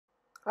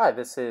Hi,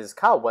 this is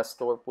Kyle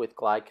Westhorpe with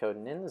Glidecoat,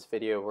 and in this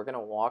video we're going to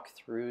walk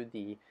through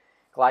the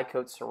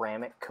Glidecoat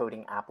ceramic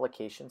coating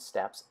application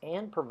steps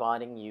and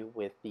providing you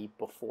with the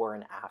before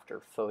and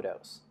after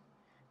photos.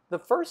 The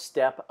first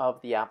step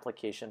of the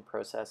application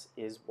process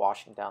is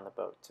washing down the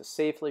boat to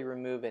safely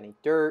remove any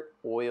dirt,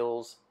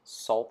 oils,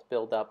 salt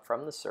buildup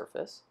from the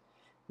surface,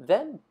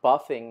 then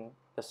buffing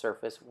the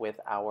surface with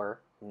our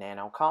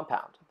nano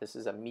compound. This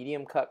is a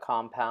medium cut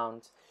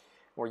compound.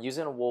 We're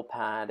using a wool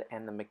pad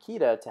and the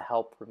Makita to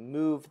help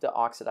remove the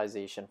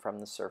oxidization from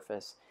the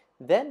surface,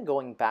 then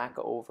going back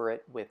over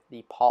it with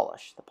the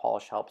polish. The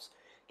polish helps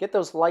get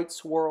those light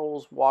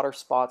swirls, water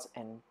spots,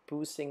 and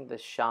boosting the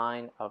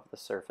shine of the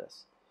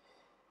surface.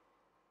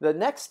 The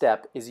next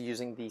step is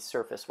using the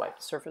surface wipe.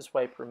 The surface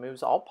wipe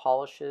removes all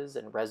polishes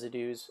and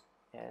residues,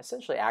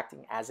 essentially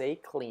acting as a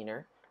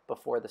cleaner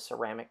before the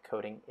ceramic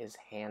coating is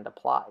hand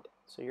applied.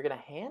 So you're going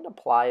to hand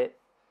apply it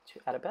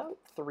at about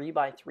 3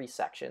 by 3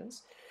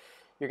 sections.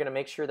 You're going to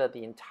make sure that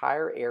the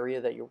entire area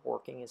that you're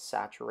working is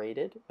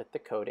saturated with the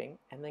coating,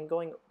 and then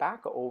going back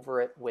over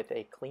it with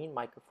a clean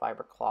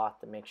microfiber cloth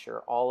to make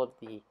sure all of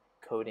the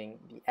coating,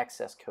 the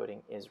excess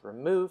coating, is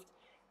removed,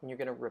 and you're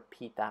going to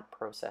repeat that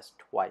process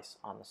twice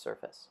on the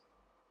surface.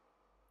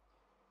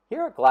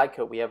 Here at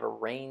Glidecoat, we have a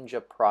range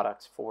of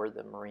products for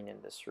the marine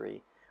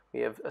industry. We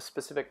have a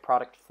specific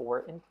product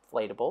for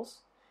inflatables.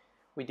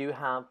 We do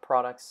have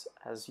products,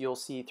 as you'll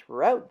see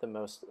throughout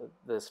most of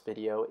this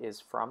video,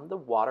 is from the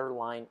water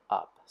line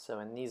up. So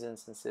in these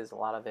instances, a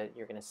lot of it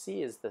you're going to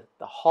see is the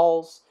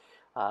hulls,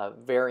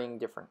 varying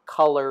different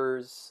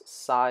colors,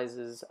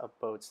 sizes of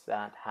boats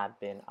that have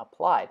been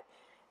applied.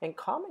 And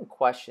common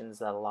questions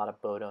that a lot of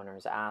boat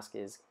owners ask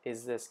is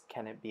this,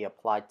 can it be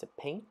applied to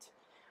paint?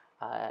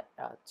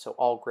 So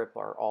all grip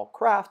or all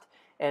craft,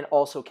 and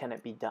also can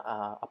it be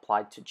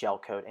applied to gel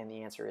coat? And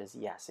the answer is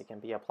yes, it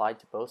can be applied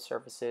to both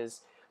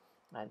surfaces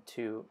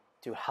to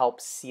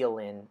help seal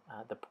in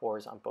the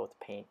pores on both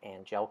paint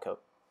and gel coat.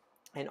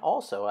 And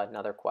also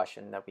another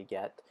question that we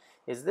get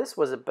is, this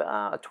was a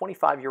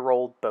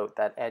 25-year-old boat,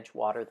 that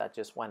Edgewater that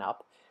just went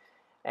up,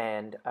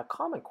 and a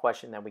common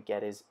question that we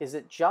get is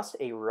it just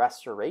a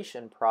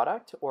restoration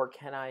product, or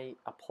can I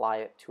apply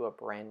it to a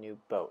brand new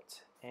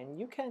boat? And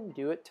you can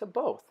do it to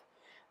both.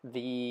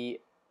 The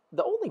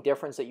only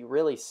difference that you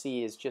really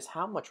see is just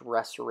how much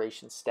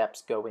restoration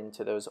steps go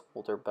into those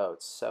older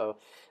boats. So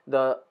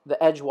the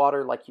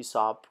Edgewater, like you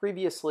saw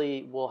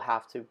previously, will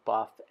have to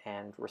buff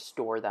and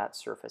restore that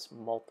surface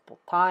multiple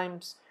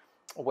times,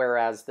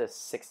 whereas the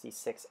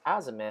 66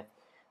 Azimuth,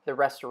 the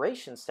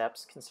restoration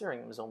steps, considering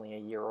it was only a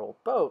year-old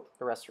boat,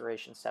 the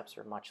restoration steps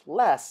are much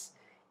less,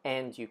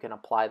 and you can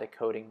apply the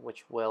coating,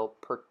 which will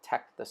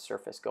protect the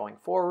surface going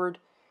forward.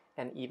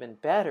 An even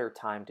better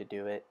time to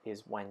do it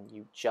is when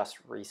you just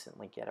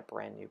recently get a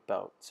brand new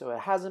boat. So it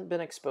hasn't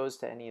been exposed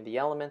to any of the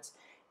elements,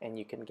 and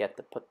you can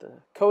put the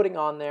coating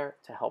on there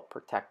to help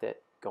protect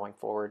it going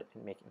forward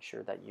and making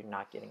sure that you're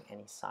not getting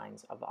any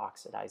signs of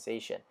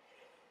oxidization.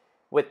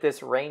 With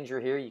this Ranger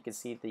here, you can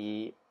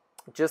see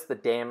just the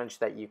damage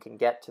that you can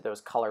get to those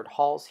colored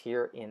hulls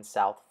here in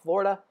South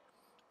Florida.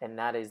 And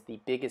that is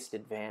the biggest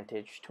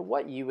advantage to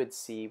what you would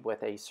see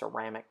with a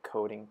ceramic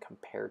coating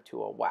compared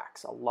to a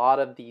wax. A lot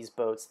of these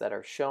boats that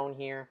are shown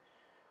here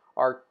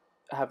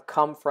have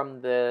come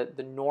from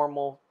the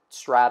normal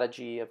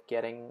strategy of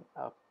getting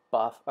a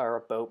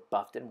boat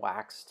buffed and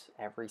waxed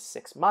every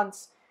 6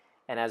 months.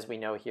 And as we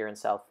know here in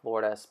South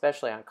Florida,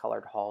 especially on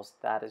colored hulls,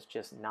 that is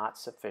just not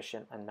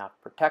sufficient enough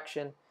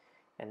protection.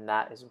 And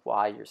that is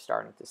why you're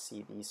starting to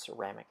see these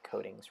ceramic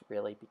coatings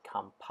really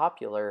become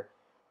popular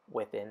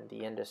within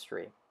the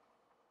industry.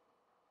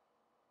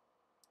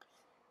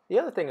 The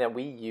other thing that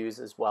we use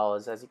as well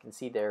is, as you can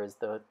see there, is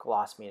the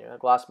gloss meter. The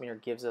gloss meter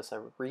gives us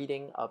a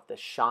reading of the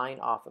shine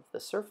off of the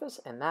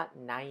surface, and that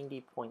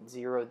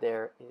 90.0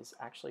 there is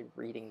actually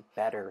reading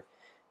better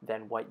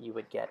than what you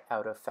would get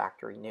out of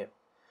factory new.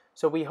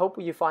 So we hope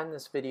you find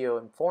this video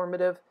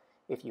informative.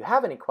 If you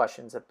have any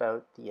questions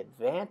about the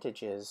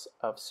advantages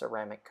of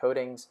ceramic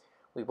coatings,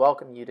 we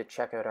welcome you to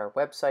check out our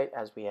website,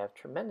 as we have a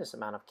tremendous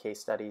amount of case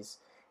studies,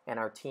 and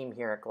our team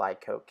here at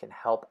Glidecoat can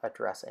help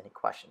address any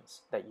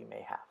questions that you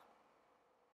may have.